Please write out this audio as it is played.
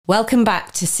Welcome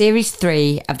back to Series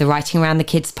 3 of the Writing Around the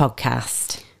Kids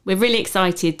podcast. We're really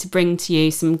excited to bring to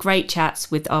you some great chats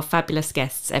with our fabulous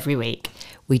guests every week.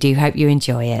 We do hope you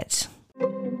enjoy it.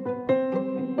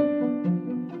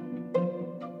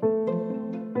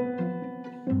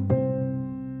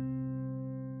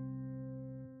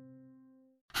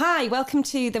 Hi, welcome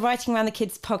to the Writing Around the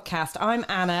Kids podcast. I'm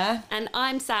Anna. And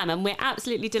I'm Sam, and we're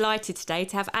absolutely delighted today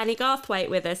to have Annie Garthwaite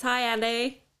with us. Hi,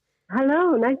 Annie.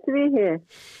 Hello, nice to be here.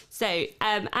 So,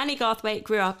 Annie Garthwaite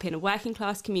grew up in a working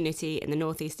class community in the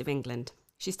northeast of England.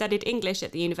 She studied English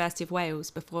at the University of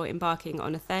Wales before embarking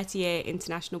on a 30-year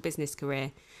international business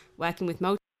career, working with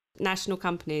multinational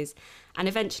companies and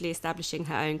eventually establishing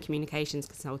her own communications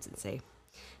consultancy.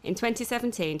 In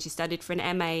 2017, she studied for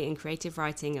an MA in creative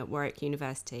writing at Warwick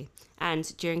University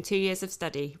and, during 2 years of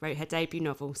study, wrote her debut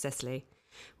novel, Cecily,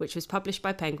 which was published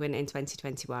by Penguin in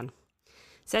 2021.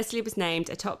 Cecily was named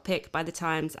a top pick by The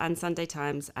Times and Sunday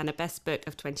Times and a best book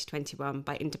of 2021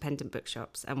 by independent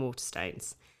bookshops and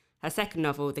Waterstones. Her second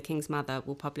novel, The King's Mother,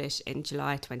 will publish in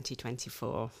July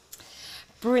 2024.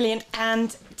 Brilliant.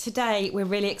 And today we're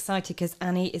really excited because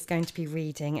Annie is going to be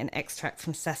reading an extract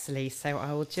from Cecily. So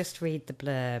I will just read the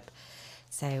blurb.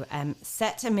 So,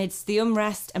 set amidst the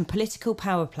unrest and political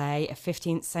power play of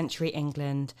 15th century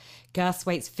England,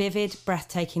 Garthwaite's vivid,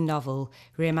 breathtaking novel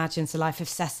reimagines the life of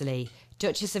Cecily,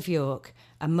 Duchess of York,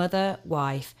 a mother,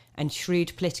 wife and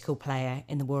shrewd political player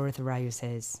in the War of the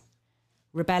Roses.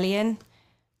 Rebellion?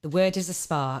 The word is a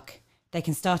spark. They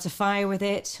can start a fire with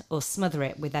it or smother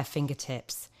it with their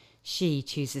fingertips. She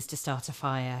chooses to start a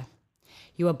fire.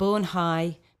 You are born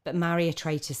high, but marry a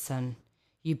traitor's son.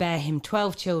 You bear him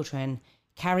 12 children,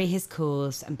 carry his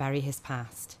cause and bury his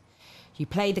past. You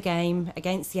play the game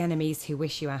against the enemies who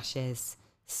wish you ashes.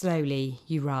 Slowly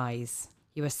you rise.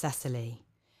 You are Cecily.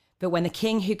 But when the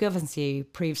king who governs you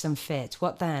proves unfit,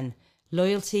 what then?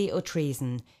 Loyalty or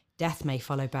treason? Death may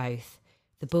follow both.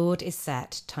 The board is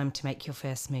set, time to make your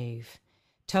first move.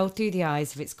 Told through the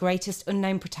eyes of its greatest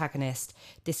unknown protagonist,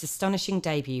 this astonishing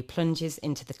debut plunges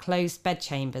into the closed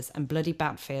bedchambers and bloody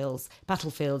battlefields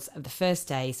of the first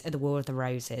days of the War of the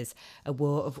Roses, a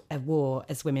war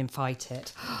as women fight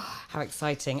it. How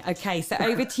exciting. Okay, so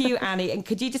over to you, Annie, and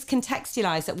could you just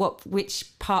contextualise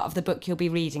which part of the book you'll be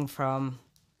reading from?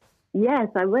 Yes,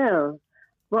 I will.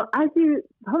 Well, as you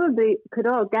probably could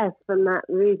all guess from that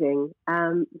reading,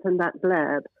 from that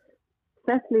blurb,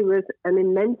 Cecily was an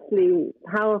immensely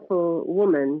powerful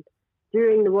woman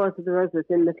during the Wars of the Roses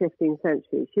in the 15th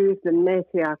century. She was the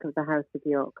matriarch of the House of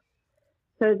York.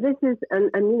 So this is, and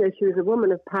she was a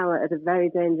woman of power at a very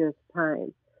dangerous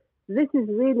time. This is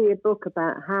really a book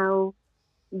about how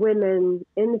women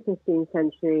in the 15th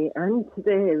century and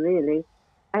today really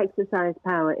exercise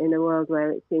power in a world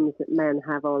where it seems that men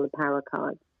have all the power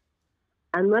cards.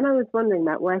 And when I was wondering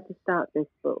about where to start this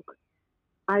book,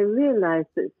 I realized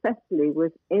that Cecily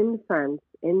was in France,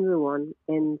 in Rouen,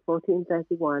 in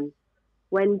 1431,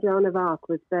 when Joan of Arc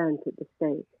was burnt at the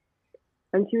stake.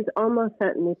 And she was almost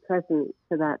certainly present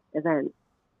for that event.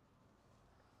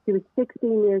 She was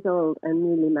 16 years old and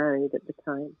newly married at the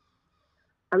time.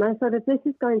 And I thought, if this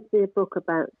is going to be a book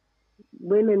about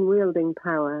women wielding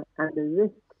power and the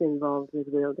risks involved with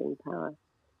wielding power,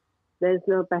 there's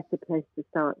no better place to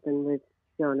start than with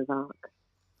Joan of Arc.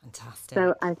 Fantastic.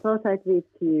 So I thought I'd read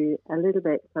to you a little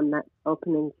bit from that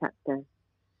opening chapter.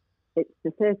 It's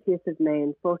the 30th of May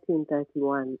in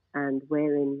 1431, and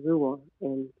we're in Rouen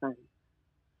in France.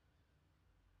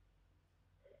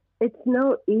 It's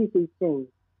no easy thing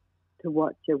to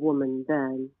watch a woman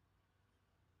burn.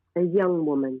 A young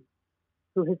woman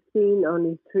who has seen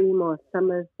only 3 more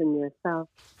summers than yourself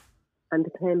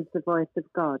and claims the voice of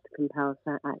God compels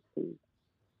her actions.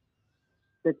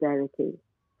 But there it is,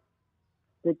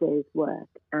 the day's work,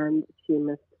 and she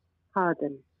must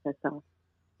harden herself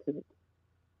to it.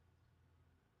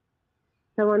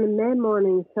 So on a May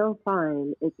morning so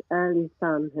fine, its early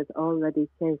sun has already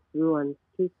chased Rouen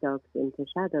street dogs into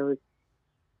shadows,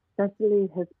 Cecily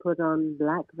has put on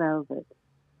black velvet,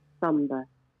 sombre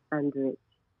and rich.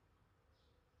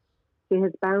 She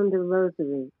has bound a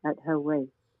rosary at her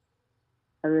waist,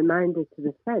 a reminder to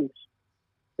the French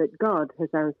that God has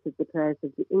answered the prayers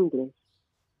of the English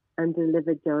and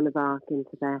delivered Joan of Arc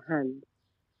into their hands.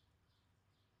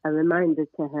 A reminder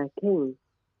to her king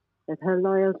that her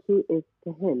loyalty is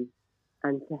to him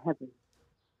and to heaven.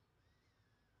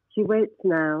 She waits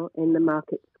now in the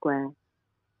market square,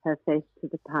 her face to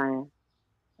the pyre,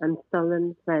 and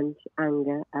sullen French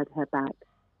anger at her back,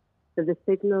 for the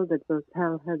signal that will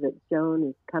tell her that Joan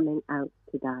is coming out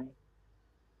to die.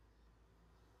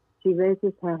 She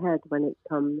raises her head when it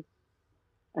comes,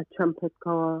 a trumpet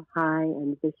call high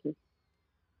and vicious,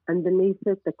 and beneath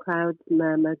it the crowd's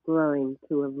murmur growing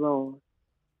to a roar.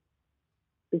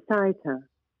 Beside her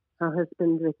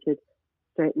husband Richard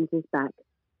straightens his back,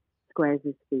 squares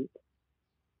his feet.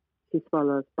 She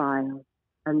swallows bile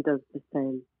and does the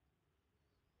same.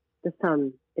 The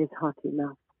sun is hot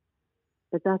enough,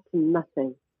 but that's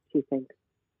nothing, she thinks,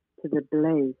 to the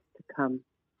blaze to come.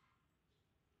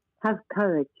 Have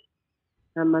courage,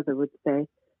 her mother would say.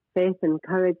 Faith and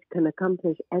courage can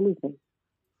accomplish anything.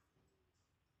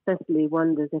 Cecily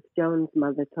wonders if Joan's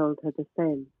mother told her the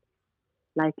same.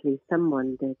 Likely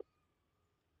someone did.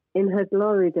 In her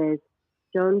glory days,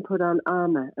 Joan put on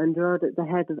armour and rode at the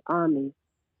head of armies.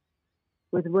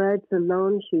 With words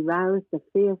alone, she roused a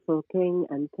fearful king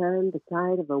and turned the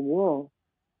tide of a war.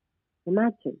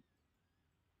 Imagine.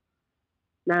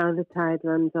 Now the tide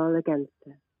runs all against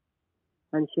her,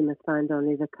 and she must find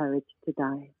only the courage to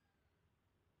die.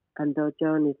 And though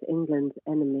Joan is England's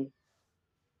enemy,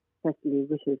 Cecily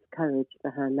wishes courage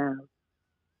for her now.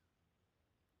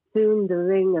 Soon the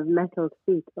ring of metalled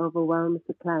feet overwhelms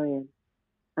the clarion,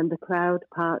 and the crowd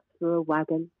parts through a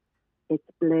wagon, its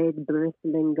blade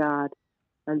bristling guard,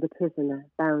 and the prisoner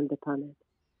bound upon it.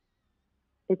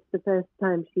 It's the first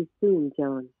time she's seen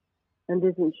Joan, and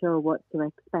isn't sure what to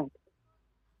expect.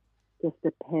 Just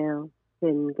a pale,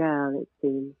 thin girl, it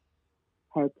seems,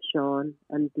 head shorn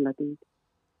and bloodied.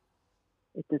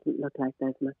 It doesn't look like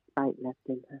there's much fight left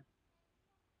in her.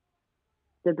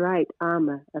 The bright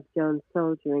armour of Joan's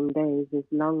soldiering days is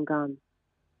long gone,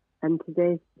 and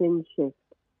today's thin shift,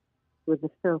 with the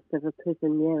filth of a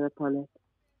prison year upon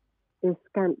it, is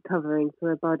scant covering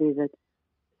for a body that,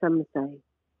 some say,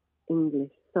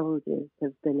 English soldiers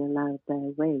have been allowed their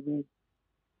way with.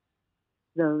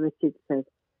 Though Richard said,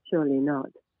 surely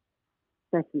not,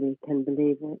 Cecily can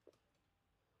believe it.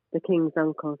 The king's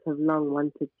uncles have long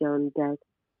wanted Joan dead,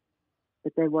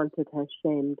 but they wanted her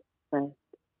shamed first.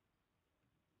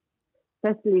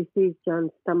 Cecily sees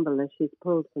Joan stumble as she's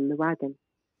pulled from the wagon,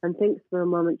 and thinks for a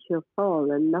moment she'll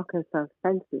fall and knock herself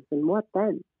senseless, and what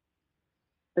then?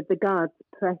 But the guards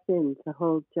press in to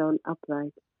hold Joan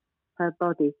upright, her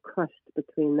body crushed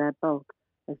between their bulk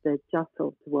as they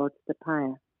jostle towards the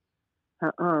pyre,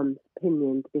 her arms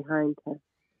pinioned behind her,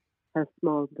 her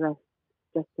small breasts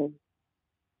jutting.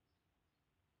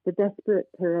 The desperate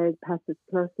parade passes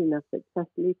close enough that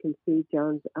Cecily can see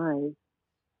Joan's eyes.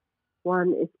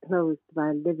 One is closed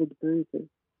by livid bruises.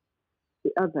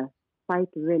 The other,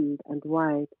 fight-rimmed and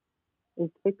wide, is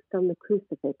fixed on the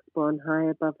crucifix borne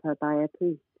high above her by a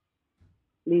priest,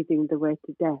 leading the way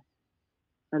to death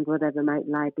and whatever might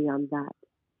lie beyond that.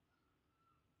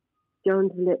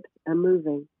 Joan's lips are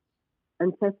moving,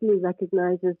 and Cecily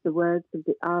recognizes the words of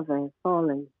the Ave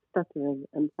falling, stuttering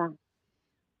and fast.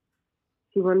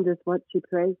 She wonders what she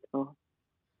prays for.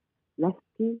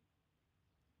 Rescue?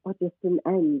 Or just an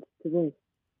end to this?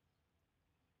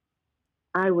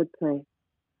 I would pray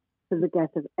for the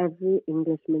death of every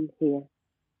Englishman here,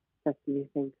 Cecily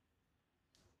thinks.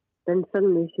 Then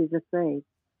suddenly she's afraid,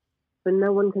 for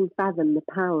no one can fathom the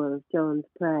power of Joan's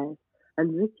prayers,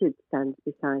 and Richard stands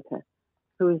beside her,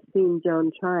 who has seen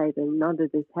Joan tried and nodded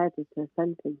his head at her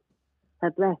sentence. Her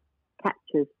breath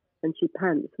catches and she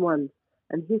pants once,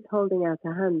 and he's holding out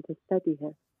a hand to steady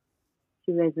her.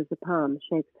 She raises a palm,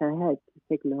 shakes her head to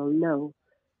signal no,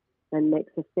 then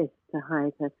makes a fist to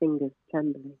hide her fingers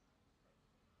trembling.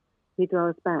 He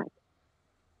draws back,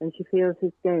 and she feels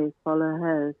his gaze follow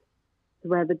hers to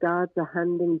where the guards are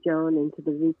handing Joan into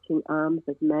the reaching arms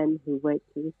of men who wait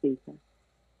to receive her.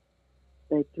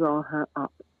 They draw her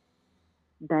up,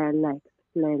 bare legs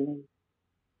flailing,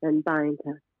 then bind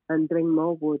her and bring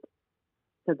more wood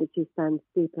so that she stands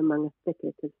deep among a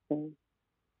thicket of stones.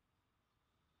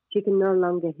 She can no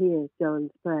longer hear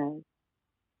Joan's prayers,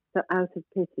 so out of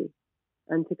pity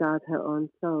and to guard her own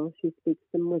soul, she speaks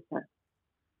them with her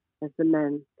as the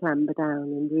men clamber down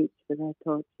and reach for their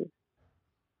torches.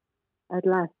 At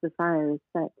last the fire is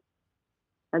set,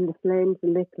 and the flames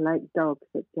lick like dogs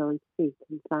at Joan's feet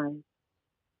and thighs.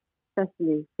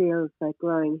 Cecily feels their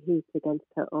growing heat against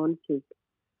her own cheek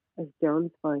as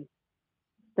Joan's voice,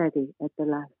 steady at the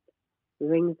last,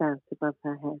 rings out above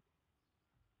her head.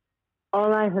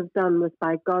 All I have done was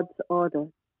by God's order.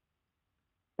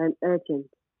 Then urgent,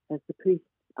 as the priest's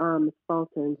arms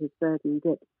falter and his burden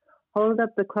dips, hold up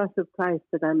the cross of Christ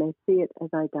that I may see it as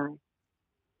I die.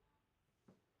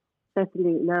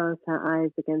 Cecily narrows her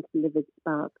eyes against livid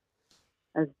sparks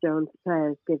as Joan's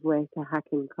prayers give way to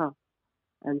hacking coughs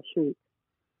and shrieks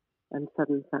and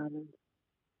sudden silence.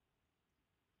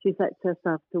 She sets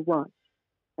herself to watch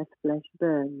as flesh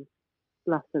burns,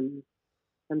 blossoms,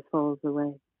 and falls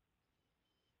away.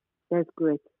 There's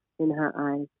grit in her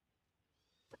eyes,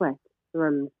 sweat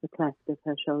runs the cleft of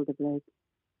her shoulder blades,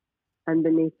 and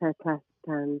beneath her clasped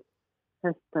hands,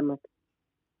 her stomach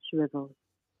shrivels.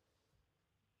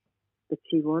 But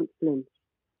she won't flinch.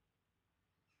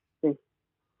 This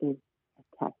is a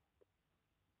test.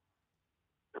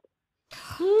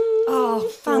 Oh,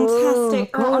 fantastic.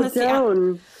 Oh, Honestly,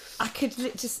 Joan. I could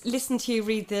just listen to you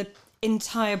read the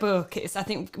entire book. I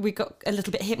think we got a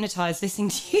little bit hypnotised listening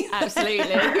to you.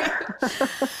 Absolutely.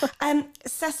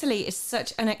 Cecily is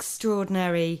such an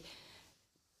extraordinary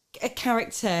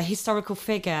character, historical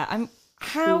figure.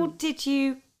 How did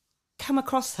you come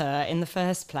across her in the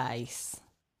first place?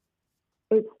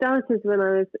 It started when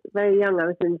I was very young. I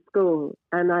was in school,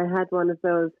 and I had one of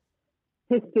those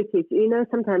history teachers. You know,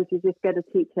 sometimes you just get a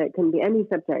teacher, it can be any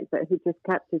subject, but who just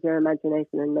captures your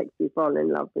imagination and makes you fall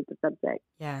in love with the subject.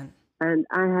 Yeah. And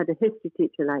I had a history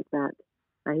teacher like that.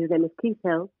 His name was Keith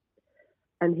Hill,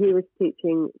 and he was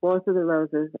teaching Wars of the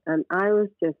Roses, and I was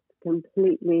just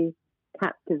completely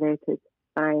captivated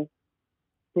by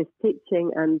his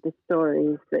teaching and the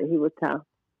stories that he would tell.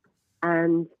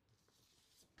 And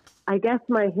I guess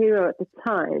my hero at the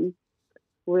time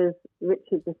was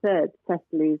Richard III,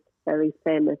 Cecily's very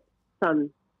famous son.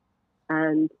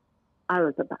 And I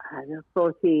was about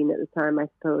 14 at the time, I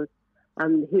suppose.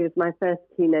 And he was my first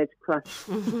teenage crush.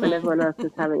 When everyone else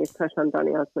was having a crush on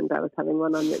Donny Osmond, I was having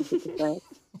one on Richard III.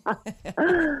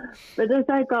 But as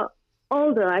I got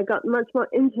older, I got much more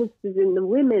interested in the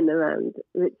women around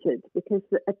Richard, because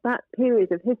at that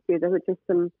period of history, there were just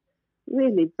some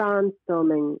really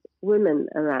barnstorming women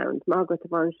around, Margaret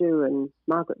of Anjou and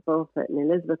Margaret Beaufort and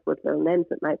Elizabeth Woodville, names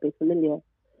that might be familiar.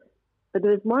 But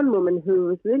there was one woman who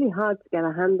was really hard to get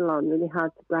a handle on, really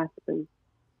hard to grasp, and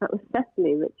that was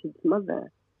Cecily, Richard's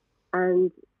mother.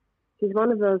 And she's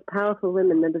one of those powerful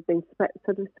women that have been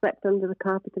swept under the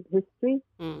carpet of history,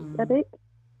 a bit.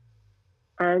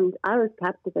 And I was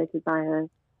captivated by her.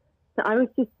 So I was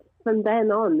just, from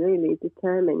then on, really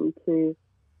determined to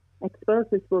expose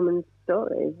this woman's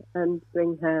story and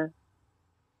bring her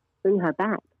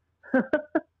back.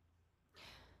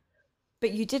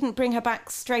 But you didn't bring her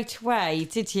back straight away,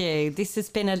 did you? This has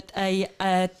been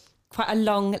a quite a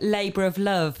long labour of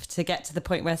love to get to the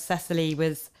point where Cecily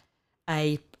was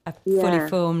a fully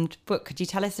formed book. Could you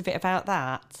tell us a bit about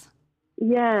that?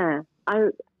 Yeah,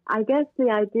 I guess the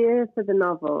idea for the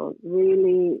novel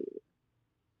really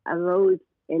arose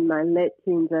in my late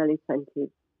teens, early 20s.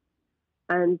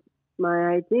 And my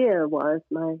idea was,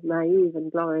 my naive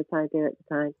and glorious idea at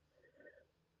the time,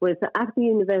 was that after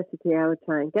university I would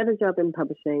try and get a job in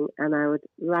publishing and I would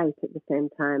write at the same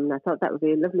time. And I thought that would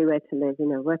be a lovely way to live,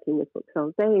 working with books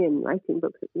all day and writing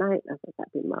books at night. I thought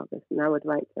that'd be marvellous. And I would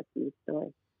write Cecily's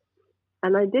story.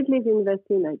 And I did leave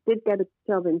university and I did get a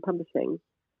job in publishing.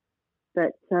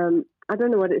 But I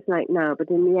don't know what it's like now, but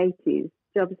in the 80s,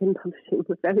 jobs in publishing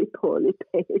were very poorly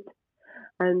paid.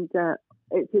 And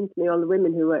it seems to me all the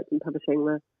women who worked in publishing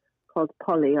were called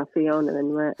Polly or Fiona and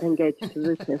were engaged to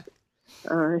Rufus.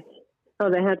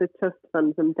 They had a trust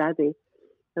fund from Daddy,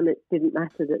 and it didn't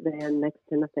matter that they earned next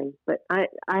to nothing. But I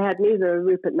had neither a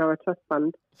Rupert nor a trust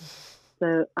fund.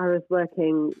 So I was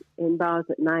working in bars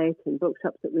at night and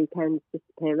bookshops at weekends just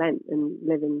to pay rent and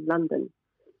live in London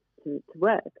to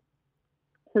work.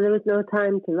 So there was no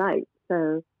time to write.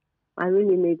 So I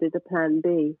really needed a plan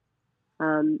B.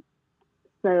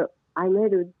 So I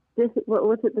made what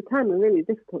was at the time a really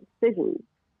difficult decision,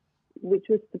 which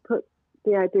was to put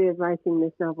the idea of writing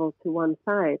this novel to one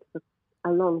side for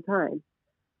a long time,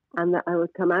 and that I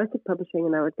would come out of publishing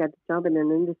and I would get a job in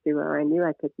an industry where I knew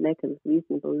I could make a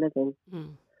reasonable living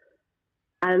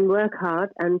and work hard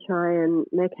and try and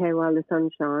make hay while the sun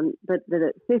shone, but that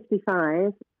at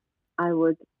 55 I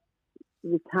would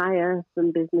retire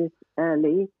from business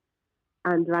early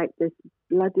and write this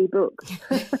bloody book.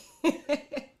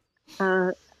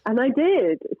 And I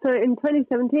did. So in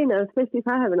 2017, I was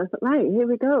 55, and I thought, right, here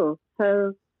we go.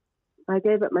 So I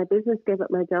gave up my business, gave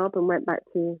up my job, and went back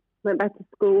to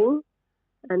school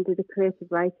and did a creative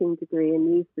writing degree,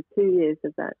 and used the 2 years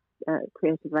of that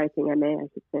creative writing MA, I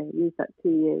should say, used that 2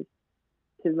 years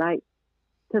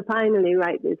to finally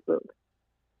write this book.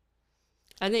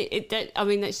 And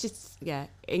that's just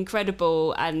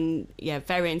incredible and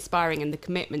very inspiring, and the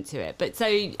commitment to it. But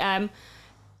so.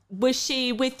 Was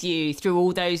she with you through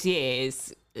all those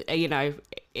years,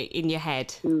 in your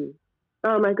head?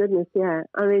 Oh, my goodness, yeah.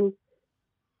 I mean,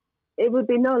 it would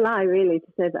be no lie, really,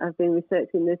 to say that I've been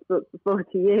researching this book for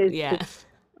 40 years. Yeah.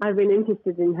 I've been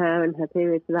interested in her and her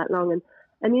period for that long.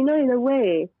 And in a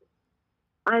way,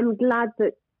 I'm glad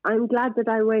that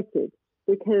I waited,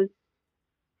 because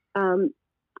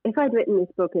if I'd written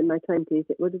this book in my 20s,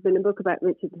 it would have been a book about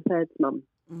Richard III's mum.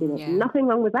 Nothing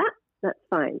wrong with that. That's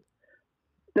fine.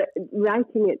 But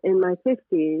writing it in my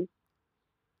 50s,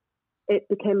 it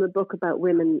became a book about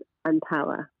women and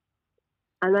power.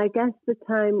 And I guess the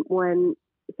time when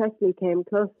Cecily came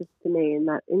closest to me in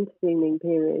that intervening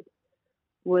period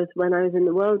was when I was in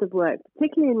the world of work,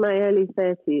 particularly in my early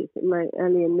 30s, in my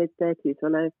early and mid 30s,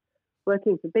 when I was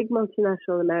working for big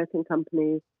multinational American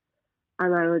companies.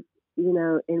 And I would,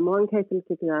 in one case in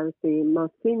particular, I was the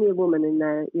most senior woman in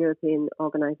their European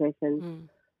organization,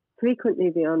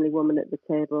 frequently the only woman at the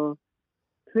table,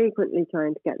 frequently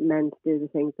trying to get men to do the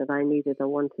things that I needed or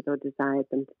wanted or desired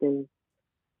them to do.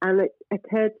 And it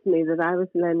occurred to me that I was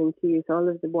learning to use all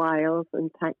of the wiles and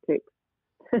tactics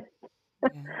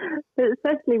that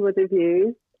Cecily would have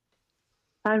used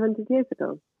 500 years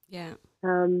ago. Yeah.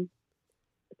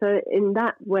 So in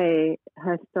that way,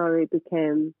 her story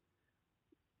became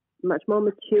much more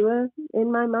mature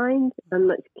in my mind and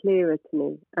much clearer to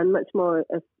me, and much more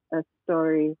a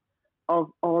story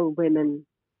of all women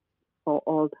for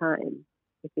all time,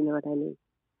 if you know what I mean.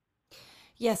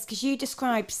 Yes, because you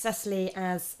described Cecily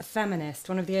as a feminist,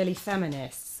 one of the early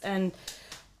feminists. And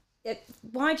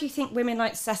why do you think women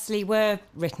like Cecily were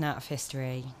written out of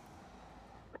history?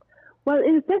 Well,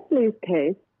 in Cecily's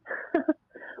case,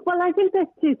 I think there's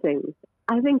two things.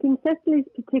 I think in Cecily's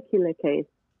particular case,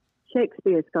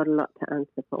 Shakespeare's got a lot to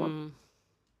answer for.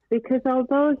 Because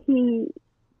although he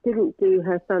didn't do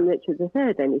her son Richard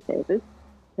III any favours,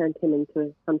 turned him into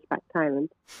a hunchback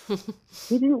tyrant,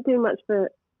 he didn't do much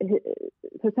for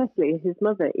Cecily, his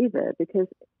mother, either, because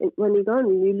when you go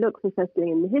and you look for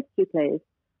Cecily in the history plays,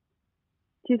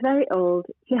 she's very old.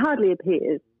 She hardly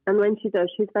appears. And when she does,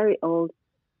 she's very old.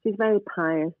 She's very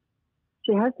pious.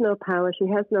 She has no power. She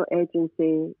has no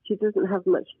agency. She doesn't have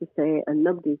much to say, and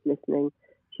nobody's listening.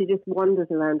 She just wanders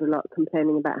around a lot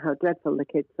complaining about how dreadful the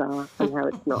kids are and how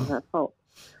it's not her fault.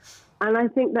 And I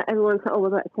think that everyone thought, oh,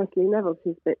 well, that's Cecily Neville.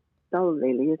 She's a bit dull,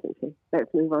 really, isn't she?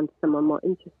 Let's move on to someone more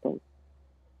interesting.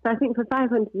 So I think for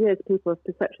 500 years, people's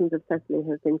perceptions of Cecily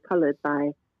have been coloured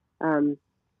by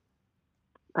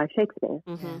Shakespeare.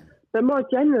 Mm-hmm. But more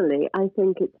generally, I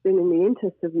think it's been in the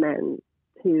interest of men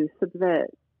to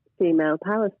subvert female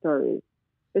power stories,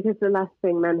 because the last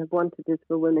thing men have wanted is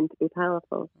for women to be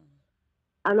powerful.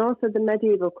 And also the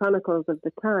medieval chronicles of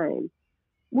the time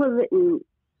were written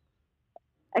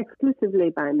exclusively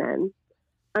by men,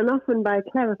 and often by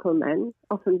clerical men,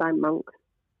 often by monks,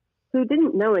 who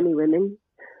didn't know any women,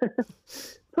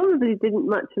 probably didn't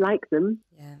much like them,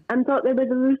 and thought they were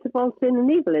the root of all sin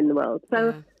and evil in the world.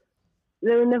 So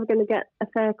they were never going to get a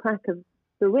fair crack of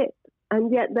the whip.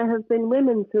 And yet there have been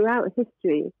women throughout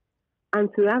history and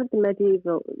throughout the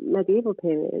medieval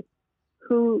period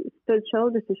who stood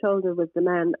shoulder to shoulder with the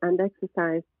men and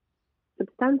exercised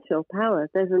substantial power.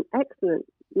 There's an excellent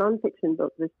non-fiction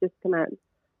book that's just come out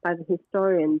by the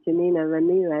historian Janina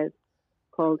Ramirez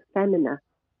called Femina,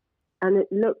 and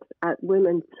it looks at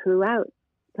women throughout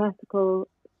classical,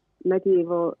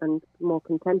 medieval, and more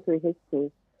contemporary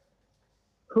history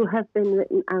who have been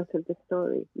written out of the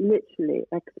story, literally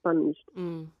expunged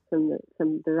from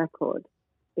the record,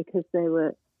 because they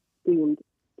were deemed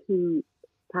too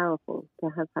powerful to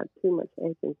have had too much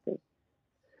agency.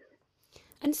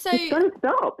 And so it's got to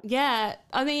stop. Yeah,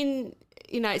 I mean,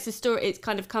 it's a story. It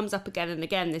kind of comes up again and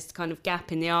again, this kind of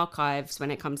gap in the archives when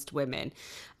it comes to women.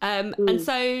 And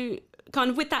so, kind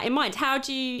of with that in mind, how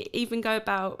do you even go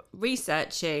about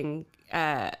researching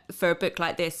for a book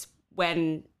like this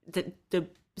when the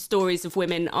stories of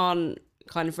women aren't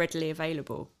kind of readily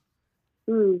available?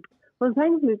 Well,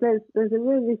 thankfully, there's a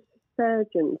real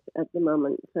resurgence at the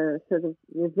moment for sort of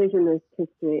revisionist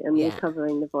history and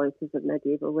recovering the voices of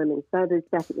medieval women. So that is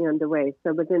definitely underway.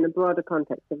 So within a broader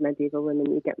context of medieval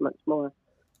women, you get much more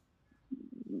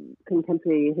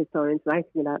contemporary historians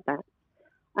writing about that.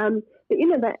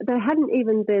 But there hadn't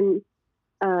even been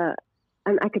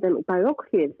an academic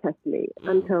biography of Cecily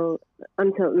until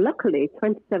luckily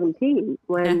 2017,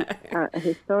 when a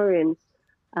historian,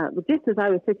 just as I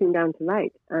was sitting down to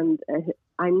write, and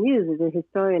I knew that a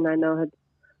historian I know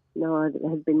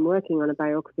had been working on a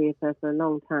biography of her for a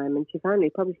long time, and she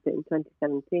finally published it in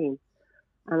 2017.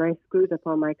 And I screwed up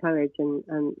all my courage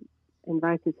and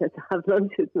invited her to have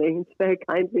lunch with me, and she very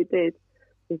kindly did.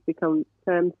 We've become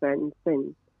firm friends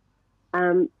since.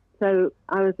 So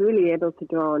I was really able to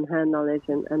draw on her knowledge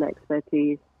and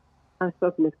expertise. I've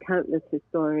spoken with countless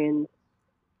historians,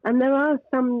 and there are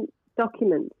some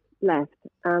documents left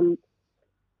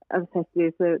of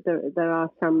Cecily. So there are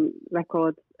some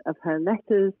records of her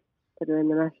letters that are in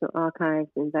the National Archives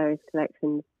in various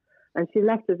collections, and she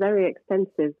left a very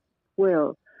extensive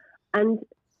will. And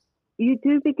you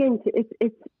do begin to,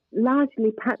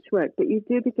 largely patchwork, but you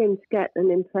do begin to get an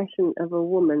impression of a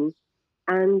woman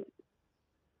and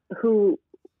who,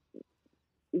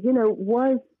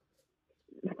 was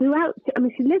throughout. I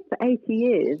mean, she lived for 80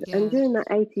 years, and during that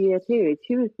 80-year period,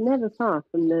 she was never far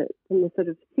from the sort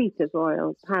of seat of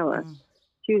royal power.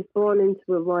 She was born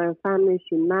into a royal family.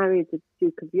 She married the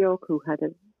Duke of York, who had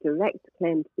a direct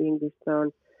claim to the English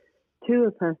throne. 2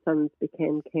 of her sons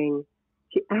became king.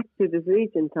 She acted as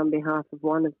regent on behalf of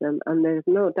one of them, and there's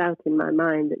no doubt in my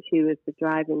mind that she was the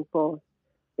driving force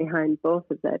behind both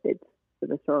of their bids for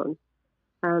the throne.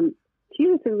 She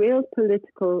was a real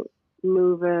political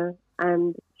mover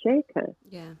and shaker.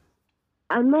 Yeah.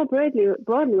 And more broadly,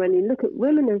 when you look at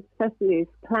women of Cecily's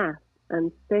class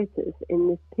and status in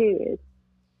this period,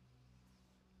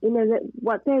 that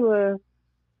what they were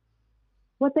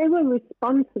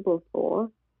responsible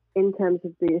for in terms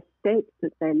of the estates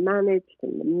that they managed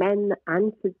and the men that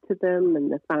answered to them and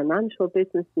the financial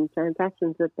business and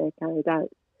transactions that they carried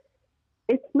out,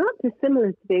 it's not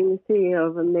dissimilar to being the CEO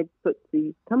of a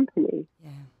mid-FTSE company. Yeah.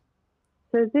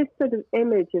 So this sort of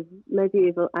image of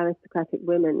medieval aristocratic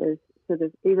women as sort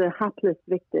of either hapless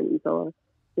victims or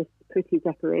just pretty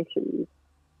decorations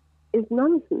is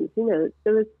nonsense.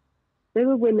 They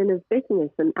were women of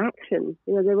business and action.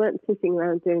 They weren't sitting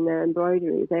around doing their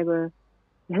embroidery. They were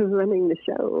running the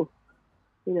show.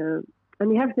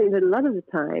 And you have to think that a lot of the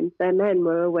time their men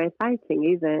were away fighting,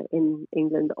 either in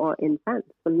England or in France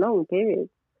for long periods.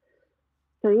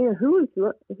 So who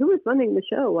was running the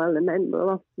show while the men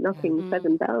were off knocking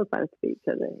 7 bells out of each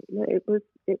other? It was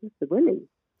the women.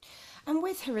 And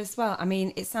with her as well, I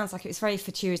mean, it sounds like it was very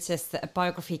fortuitous that a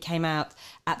biography came out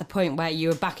at the point where you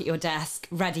were back at your desk,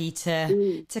 ready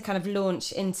to kind of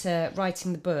launch into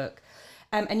writing the book.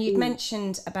 And you'd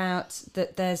mentioned about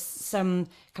that there's some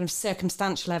kind of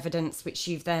circumstantial evidence which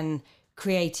you've then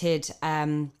created.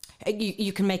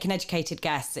 You can make an educated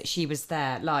guess that she was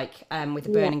there, like with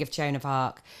the burning of Joan of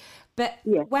Arc. But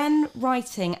when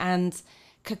writing and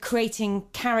creating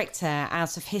character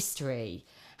out of history,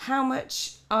 how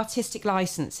much artistic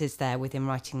license is there within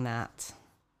writing that?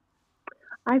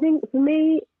 I think for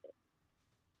me,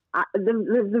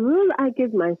 the rule I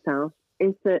give myself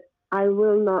is that I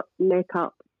will not make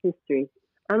up history.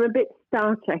 I'm a bit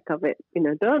Star Trek of it.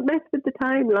 Don't mess with the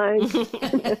timeline.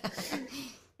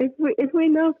 If we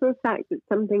know for a fact that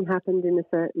something happened in a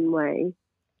certain way,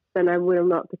 then I will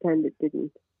not pretend it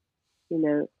didn't.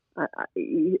 And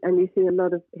you see a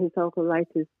lot of historical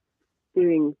writers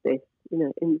doing this.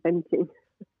 Inventing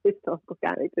historical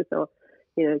characters or,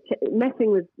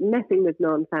 messing with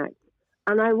known facts.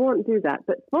 And I won't do that.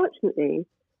 But fortunately,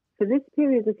 for this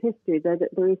period of history, there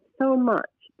is so much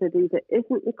that either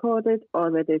isn't recorded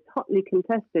or that is hotly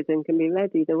contested and can be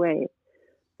read either way,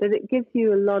 that it gives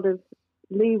you a lot of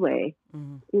leeway, a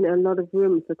lot of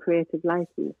room for creative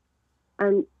license.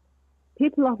 And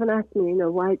people often ask me,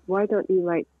 why don't you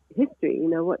write history?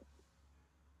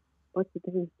 What's the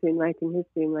difference between writing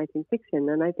history and writing fiction?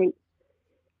 And I think,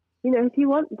 if you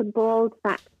want the bald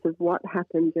facts of what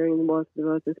happened during the Wars of the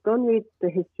Roses, go and read the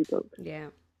history books. Yeah.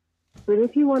 But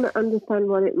if you want to understand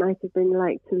what it might have been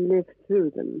like to live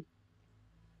through them,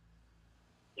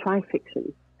 try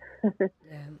fiction.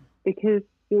 Because,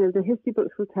 the history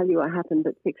books will tell you what happened,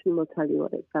 but fiction will tell you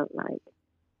what it felt like.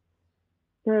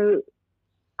 So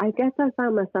I guess I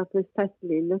found myself with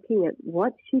Cecily looking at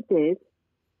what she did,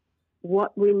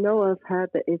 what we know of her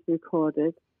that is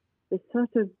recorded, the sort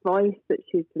of voice that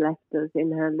she's left us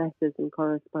in her letters and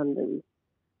correspondence,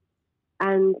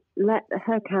 and let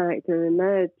her character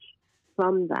emerge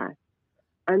from that.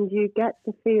 And you get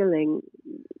the feeling,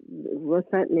 well,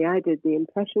 certainly I did, the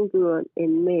impression grew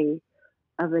in me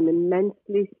of an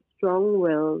immensely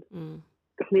strong-willed,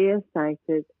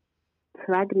 clear-sighted,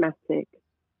 pragmatic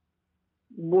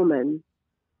woman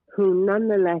who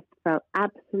nonetheless felt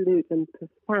absolute and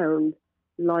profound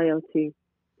loyalty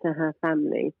to her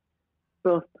family,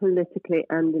 both politically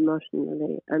and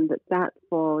emotionally, and that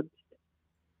forged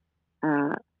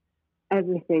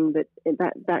everything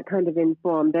that kind of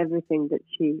informed everything that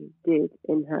she did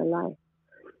in her life.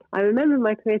 I remember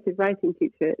my creative writing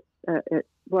teacher at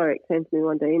Warwick saying to me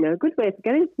one day, a good way for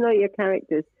getting to know your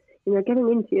characters, getting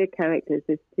into your characters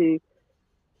is to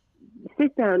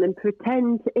sit down and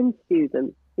pretend to interview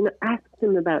them. Ask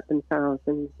them about themselves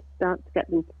and start to get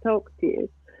them to talk to you.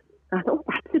 I thought,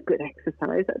 that's a good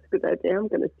exercise. That's a good idea. I'm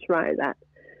going to try that.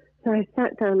 So I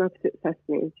sat down opposite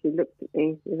Cecily and she looked at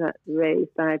me with that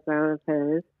raised eyebrow of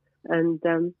hers and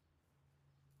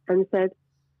said,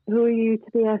 "Who are you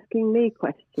to be asking me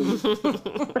questions?"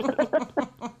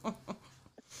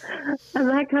 And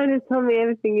that kind of told me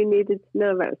everything you needed to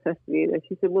know about Cecily. You know,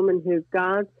 she's a woman who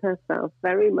guards herself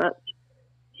very much.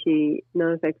 She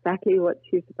knows exactly what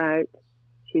she's about.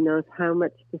 She knows how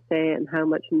much to say and how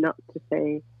much not to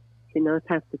say. She knows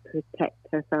how to protect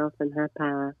herself and her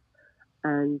power.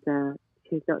 And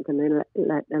she's not going to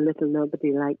let a little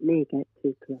nobody like me get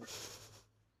too close.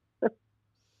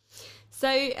 So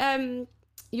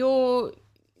your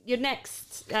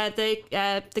next,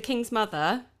 the King's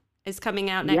Mother is coming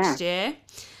out next year.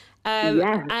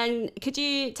 And could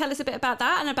you tell us a bit about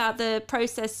that and about the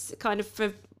process kind of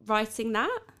for writing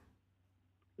that?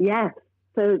 Yes.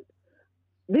 So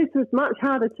this was much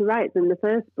harder to write than the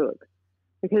first book,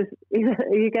 because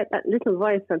you get that little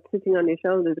voice that's sitting on your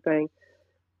shoulders going,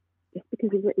 just because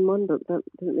you've written one book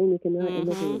doesn't mean you can write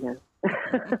another, you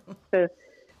know. So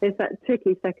it's that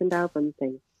tricky second album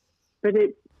thing. But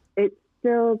it's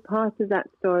still part of that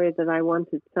story that I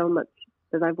wanted so much,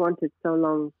 that I've wanted so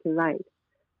long to write.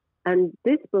 And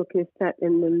this book is set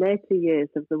in the later years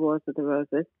of the Wars of the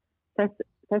Roses.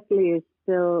 Cecily is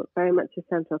still very much a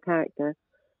central character,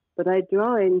 but I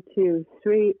draw into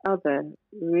three other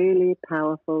really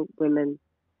powerful women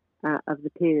of the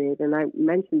period. And I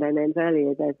mentioned their names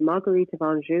earlier. There's Marguerite of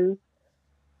Anjou,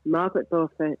 Margaret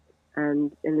Beaufort,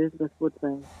 and Elizabeth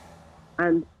Woodville.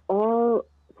 And all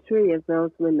three of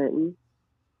those women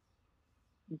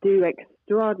do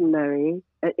extraordinary,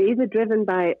 either driven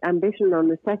by ambition or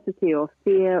necessity or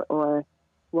fear or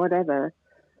whatever,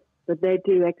 but they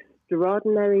do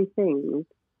extraordinary things,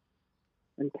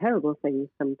 and terrible things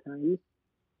sometimes,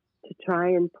 to try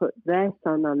and put their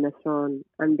son on the throne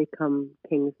and become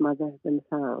King's Mother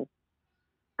themselves.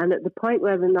 And at the point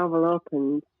where the novel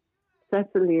opens,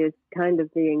 Cecily is kind of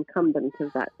the incumbent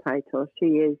of that title. She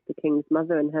is the King's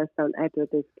Mother and her son Edward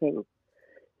is king.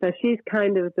 So she's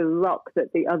kind of the rock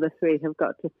that the other three have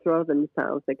got to throw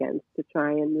themselves against to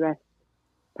try and wrest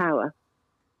power.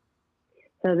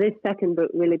 So this second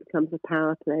book really becomes a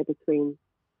power play between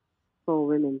four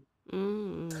women.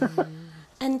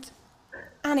 And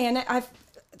Annie,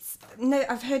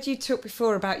 I've heard you talk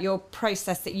before about your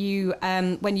process that you,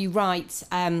 when you write,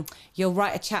 you'll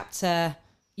write a chapter.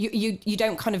 You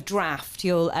don't kind of draft.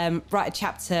 You'll write a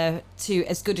chapter to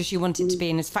as good as you want it to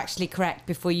be and as factually correct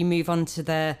before you move on to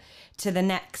the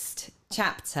next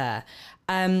chapter.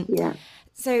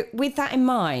 So with that in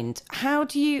mind,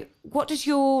 what does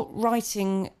your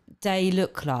writing day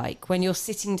look like when you're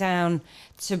sitting down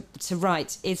to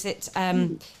write? Is it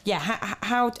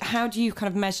how do you kind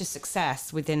of measure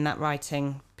success within that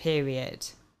writing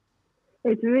period?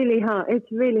 It's really hard.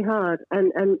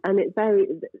 And it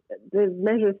varies. The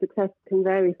measure of success can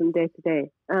vary from day to day.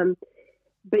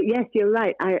 But yes, you're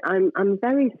right. I'm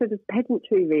very sort of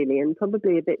pedantry really, and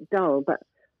probably a bit dull. But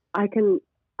I can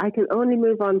only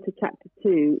move on to chapter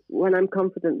 2 when I'm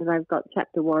confident that I've got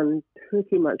chapter 1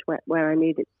 pretty much where I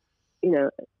need it, you know,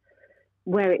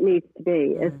 where it needs to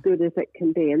be, as good as it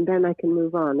can be, and then I can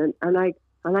move on. And I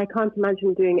can't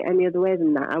imagine doing it any other way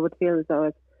than that. I would feel as though I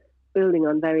was building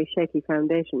on very shaky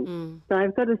foundations. So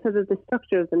I've got a sort of the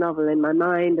structure of the novel in my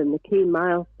mind and the key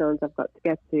milestones I've got to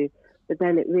get to, but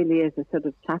then it really is a sort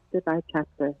of chapter by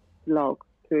chapter slog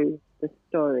through the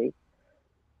story.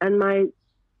 And my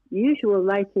usual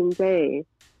writing day,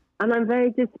 and I'm very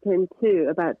disciplined too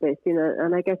about this, you know,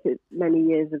 and I guess it's many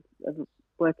years of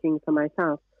working for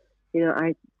myself. You know,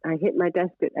 I hit my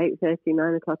desk at 8:30,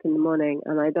 9 o'clock in the morning,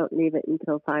 and I don't leave it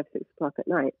until 5, 6 o'clock at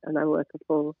night, and I work a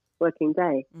full working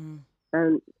day.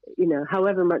 And, you know,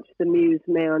 however much the muse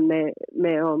may or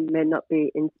may not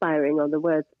be inspiring or the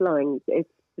words flowing, it's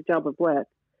the job of work.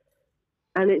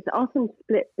 And it's often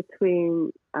split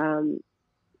between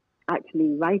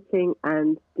actually writing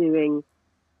and doing,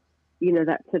 you know,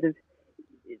 that sort of,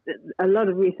 a lot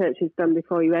of research is done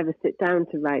before you ever sit down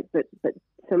to write, but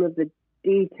some of the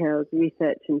detailed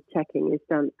research and checking is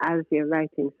done as you're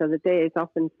writing. So the day is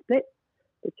often split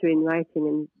between writing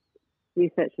and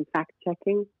research and fact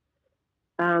checking.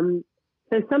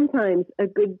 So sometimes a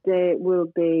good day will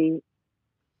be,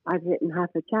 I've written half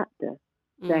a chapter.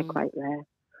 They're quite rare.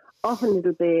 Often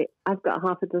it'll be, I've got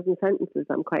half a dozen sentences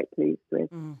I'm quite pleased with.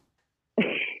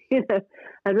 You know,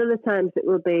 at other times it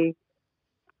will be,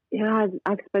 you know,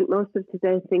 I've spent most of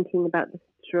today thinking about the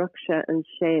structure and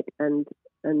shape and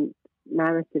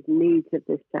narrative needs of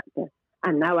this chapter,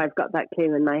 and now I've got that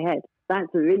clear in my head.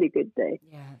 That's a really good day.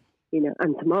 You know,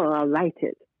 and tomorrow I'll write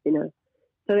it, you know.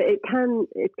 So it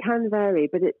can vary,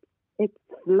 but it's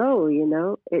slow, you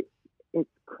know. It's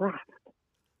craft,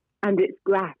 and it's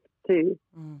graft too.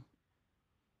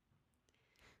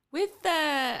 With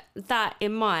that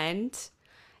in mind,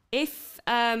 if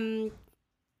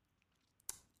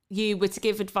you were to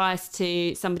give advice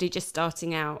to somebody just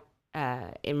starting out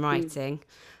in writing,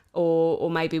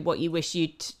 or maybe what you wish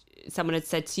someone had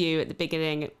said to you at the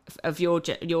beginning of your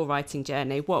writing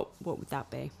journey, what would that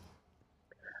be?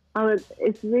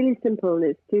 It's really simple, and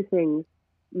it's two things.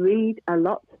 Read a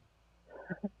lot,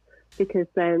 because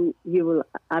then you will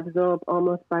absorb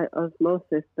almost by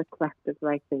osmosis the craft of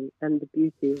writing and the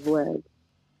beauty of words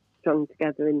strung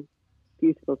together in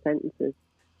beautiful sentences.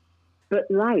 But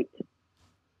write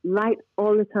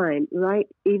all the time. Write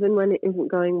even when it isn't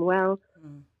going well.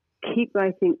 Keep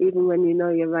writing even when you know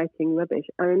you're writing rubbish.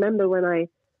 I remember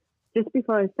just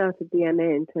before I started the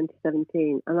MA in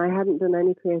 2017, and I hadn't done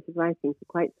any creative writing for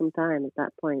quite some time at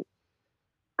that point.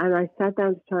 And I sat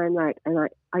down to try and write, and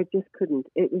I just couldn't.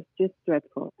 It was just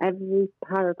dreadful. Every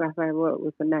paragraph I wrote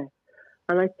was a mess.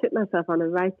 And I took myself on a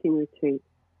writing retreat.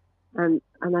 And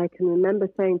I can remember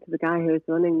saying to the guy who was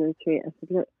running the retreat, I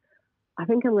said, look, I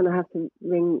think I'm going to have to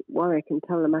ring Warwick and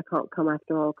tell them I can't come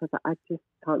after all, because I just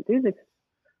can't do this.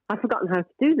 I've forgotten how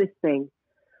to do this thing.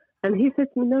 And he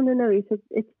said to me, no. He said,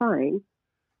 it's fine.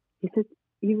 He said,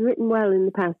 you've written well in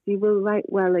the past. You will write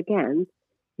well again.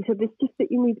 He said, it's just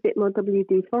that you need a bit more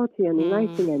WD-40 on your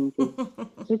writing engine.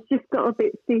 It's just got a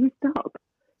bit stop.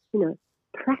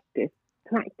 Practice.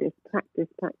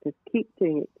 Keep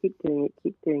doing it.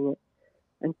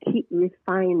 And keep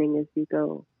refining as you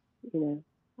go.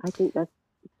 I think that's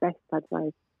the best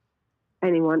advice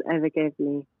anyone ever gave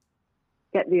me.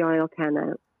 Get the oil can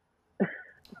out.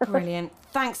 Brilliant.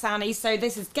 Thanks, Annie. So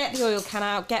this is get the oil can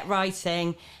out, get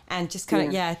writing, and just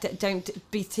kind of, don't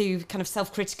be too kind of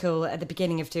self-critical at the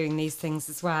beginning of doing these things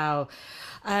as well.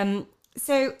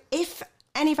 So if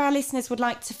any of our listeners would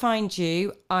like to find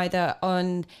you either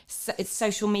on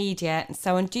social media and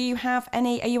so on,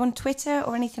 are you on Twitter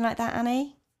or anything like that,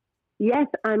 Annie? Yes,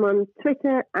 I'm on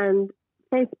Twitter and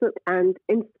Facebook and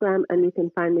Instagram, and you can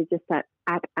find me just at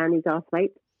Annie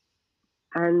Garthwaite.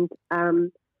 And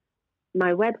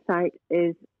my website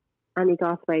is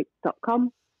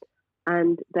anniegarthwaite.com,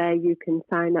 and there you can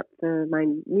sign up for my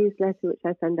newsletter, which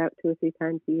I send out 2 or 3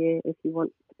 times a year if you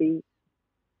want to be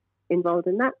involved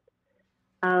in that.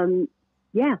 So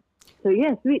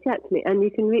yes, reach out to me, and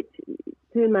you can reach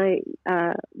through my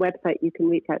website. You can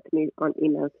reach out to me on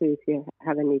email too if you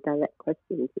have any direct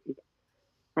questions that you'd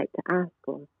like to ask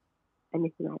or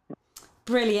anything like that.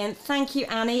 Brilliant. Thank you,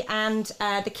 Annie. And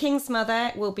The King's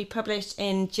Mother will be published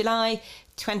in July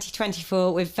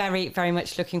 2024. We're very, very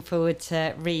much looking forward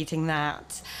to reading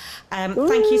that. Thank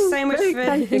you so much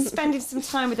for spending some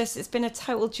time with us. It's been a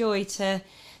total joy to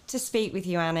speak with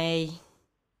you, Annie.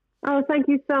 Oh, thank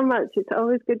you so much. It's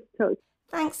always good to talk.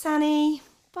 Thanks, Annie.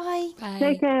 Bye. Bye.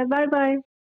 Take care. Bye-bye.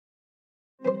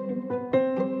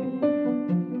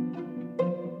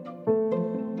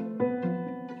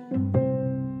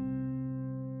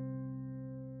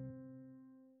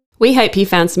 We hope you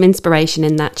found some inspiration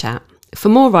in that chat. For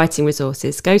more writing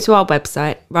resources, go to our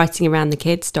website,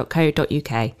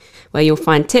 writingaroundthekids.co.uk, where you'll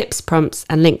find tips, prompts,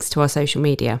 and links to our social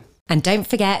media. And don't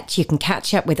forget, you can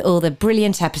catch up with all the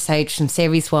brilliant episodes from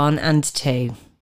Series 1 and 2.